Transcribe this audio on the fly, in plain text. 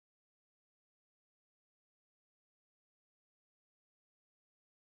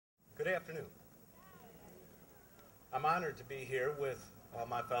Good afternoon. I'm honored to be here with all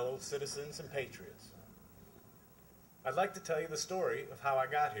my fellow citizens and patriots. I'd like to tell you the story of how I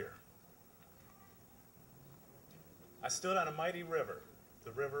got here. I stood on a mighty river,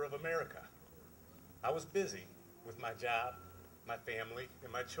 the river of America. I was busy with my job, my family,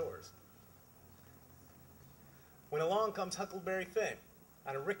 and my chores. When along comes Huckleberry Finn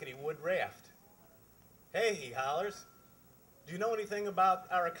on a rickety wood raft. "Hey," he hollers, "do you know anything about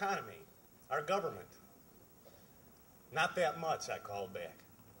our economy, our government?" "Not that much," I called back.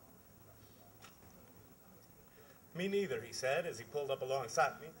 "Me neither," he said as he pulled up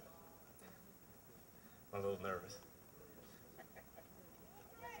alongside me. I'm a little nervous.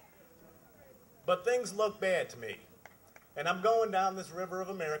 But things look bad to me, and I'm going down this river of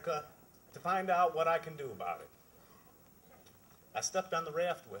America to find out what I can do about it. I stepped on the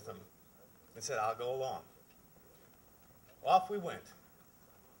raft with him and said, "I'll go along." Off we went.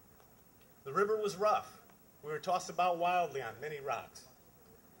 The river was rough. We were tossed about wildly on many rocks.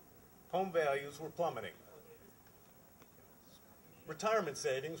 Home values were plummeting. Retirement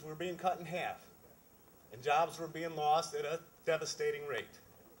savings were being cut in half, and jobs were being lost at a devastating rate.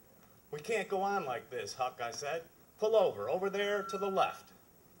 "We can't go on like this, Huck," I said. "Pull over there to the left."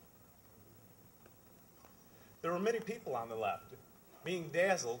 There were many people on the left, being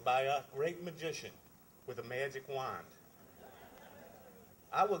dazzled by a great magician with a magic wand.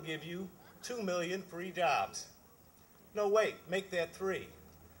 "I will give you 2 million free jobs." "No, wait, make that 3.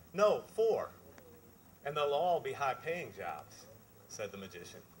 "No, 4. "And they'll all be high-paying jobs," said the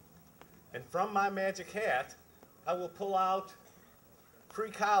magician. "And from my magic hat, I will pull out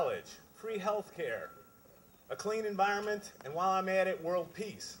free college, free health care, a clean environment, and while I'm at it, world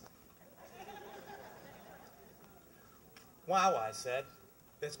peace." "Wow," I said,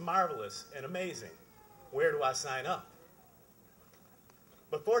 "that's marvelous and amazing. Where do I sign up?"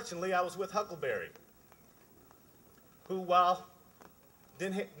 But fortunately, I was with Huckleberry, who, while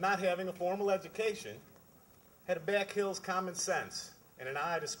not having a formal education, had a back hill's common sense and an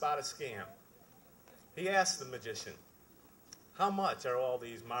eye to spot a scam. He asked the magician, "How much are all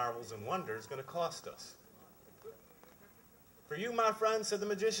these marvels and wonders going to cost us?" "For you, my friend," said the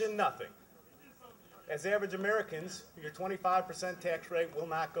magician, "nothing. As average Americans, your 25% tax rate will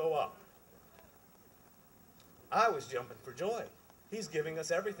not go up." I was jumping for joy. He's giving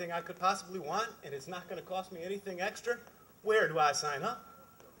us everything I could possibly want, and it's not going to cost me anything extra. Where do I sign up?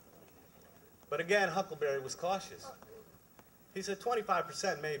 But again, Huckleberry was cautious. He said,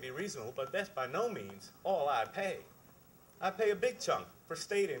 25% may be reasonable, but that's by no means all I pay. I pay a big chunk for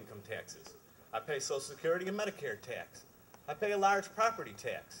state income taxes. I pay Social Security and Medicare tax. I pay a large property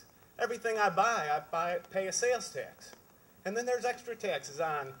tax. Everything I pay a sales tax. And then there's extra taxes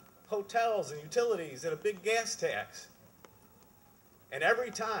on hotels and utilities and a big gas tax. And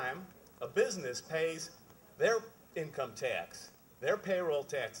every time a business pays their income tax, their payroll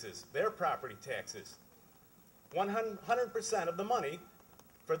taxes, their property taxes, 100% of the money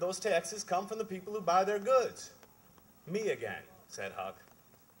for those taxes come from the people who buy their goods. Me again, said Huck.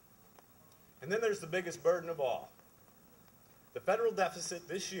 And then there's the biggest burden of all. The federal deficit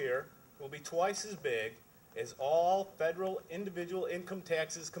this year will be twice as big as all federal individual income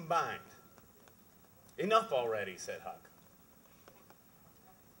taxes combined. Enough already, said Huck.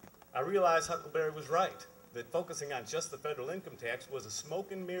 I realized Huckleberry was right, that focusing on just the federal income tax was a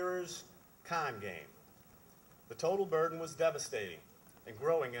smoke and mirrors con game. The total burden was devastating and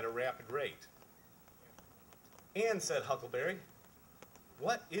growing at a rapid rate. "And," said Huckleberry,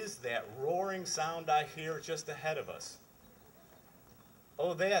 "what is that roaring sound I hear just ahead of us?"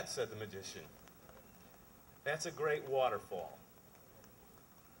 "Oh, that," said the magician. "That's a great waterfall.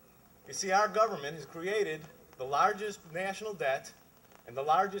 You see, our government has created the largest national debt and the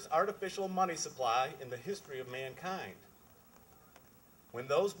largest artificial money supply in the history of mankind. When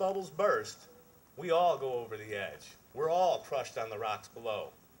those bubbles burst, we all go over the edge. We're all crushed on the rocks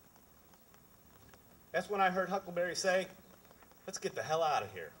below." That's when I heard Huckleberry say, "Let's get the hell out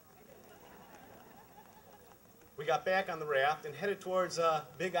of here." We got back on the raft and headed towards a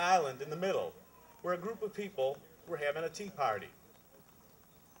big island in the middle, where a group of people were having a tea party.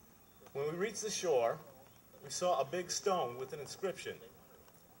 When we reached the shore, we saw a big stone with an inscription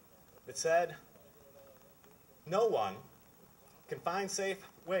that said, "No one can find safe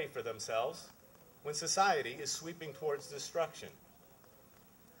way for themselves when society is sweeping towards destruction.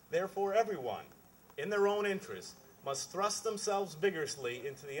 Therefore, everyone, in their own interest, must thrust themselves vigorously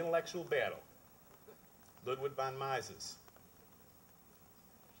into the intellectual battle." Ludwig von Mises.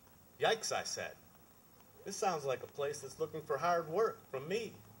 "Yikes," I said. "This sounds like a place that's looking for hard work from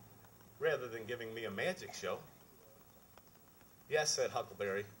me, rather than giving me a magic show." Yes, said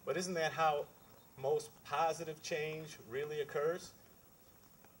Huckleberry, but isn't that how most positive change really occurs?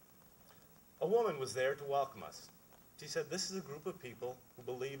 A woman was there to welcome us. She said, this is a group of people who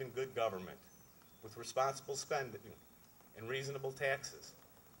believe in good government, with responsible spending and reasonable taxes.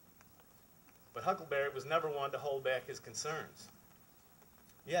 But Huckleberry was never one to hold back his concerns.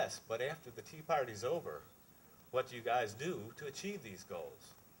 Yes, but after the Tea Party's over, what do you guys do to achieve these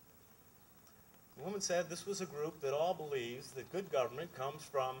goals? The woman said this was a group that all believes that good government comes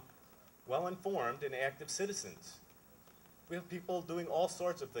from well-informed and active citizens. We have people doing all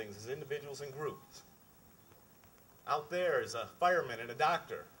sorts of things as individuals and groups. Out there is a fireman and a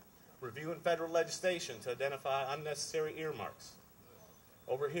doctor reviewing federal legislation to identify unnecessary earmarks.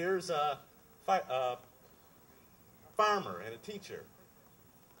 Over here is a farmer and a teacher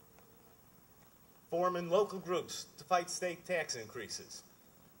forming local groups to fight state tax increases.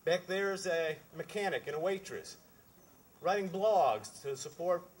 Back there is a mechanic and a waitress writing blogs to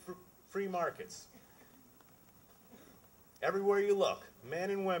support free markets. Everywhere you look, men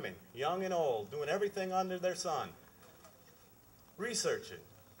and women, young and old, doing everything under their sun. Researching,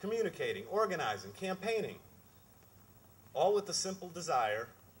 communicating, organizing, campaigning, all with the simple desire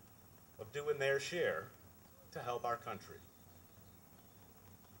of doing their share to help our country.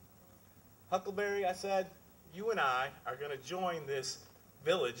 Huckleberry, I said, you and I are going to join this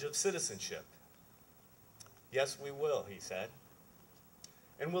village of citizenship. Yes, we will, he said.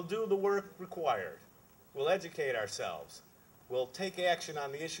 And we'll do the work required. We'll educate ourselves. We'll take action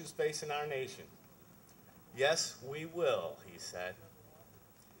on the issues facing our nation. Yes, we will, he said.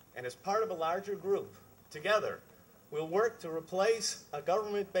 And as part of a larger group, together, we'll work to replace a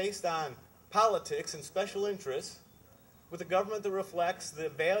government based on politics and special interests with a government that reflects the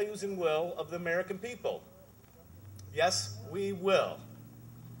values and will of the American people. Yes, we will.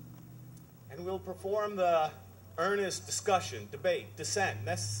 And we'll perform the earnest discussion, debate, dissent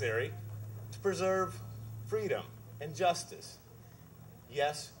necessary to preserve freedom and justice.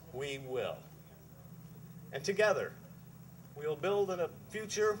 Yes, we will. And together, we will build in a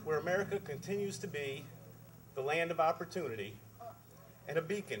future where America continues to be the land of opportunity and a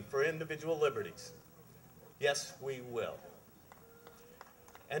beacon for individual liberties. Yes, we will.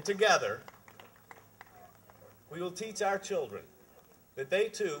 And together, we will teach our children that they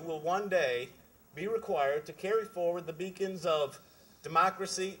too will one day be required to carry forward the beacons of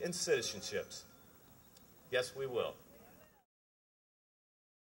democracy and citizenships. Yes, we will.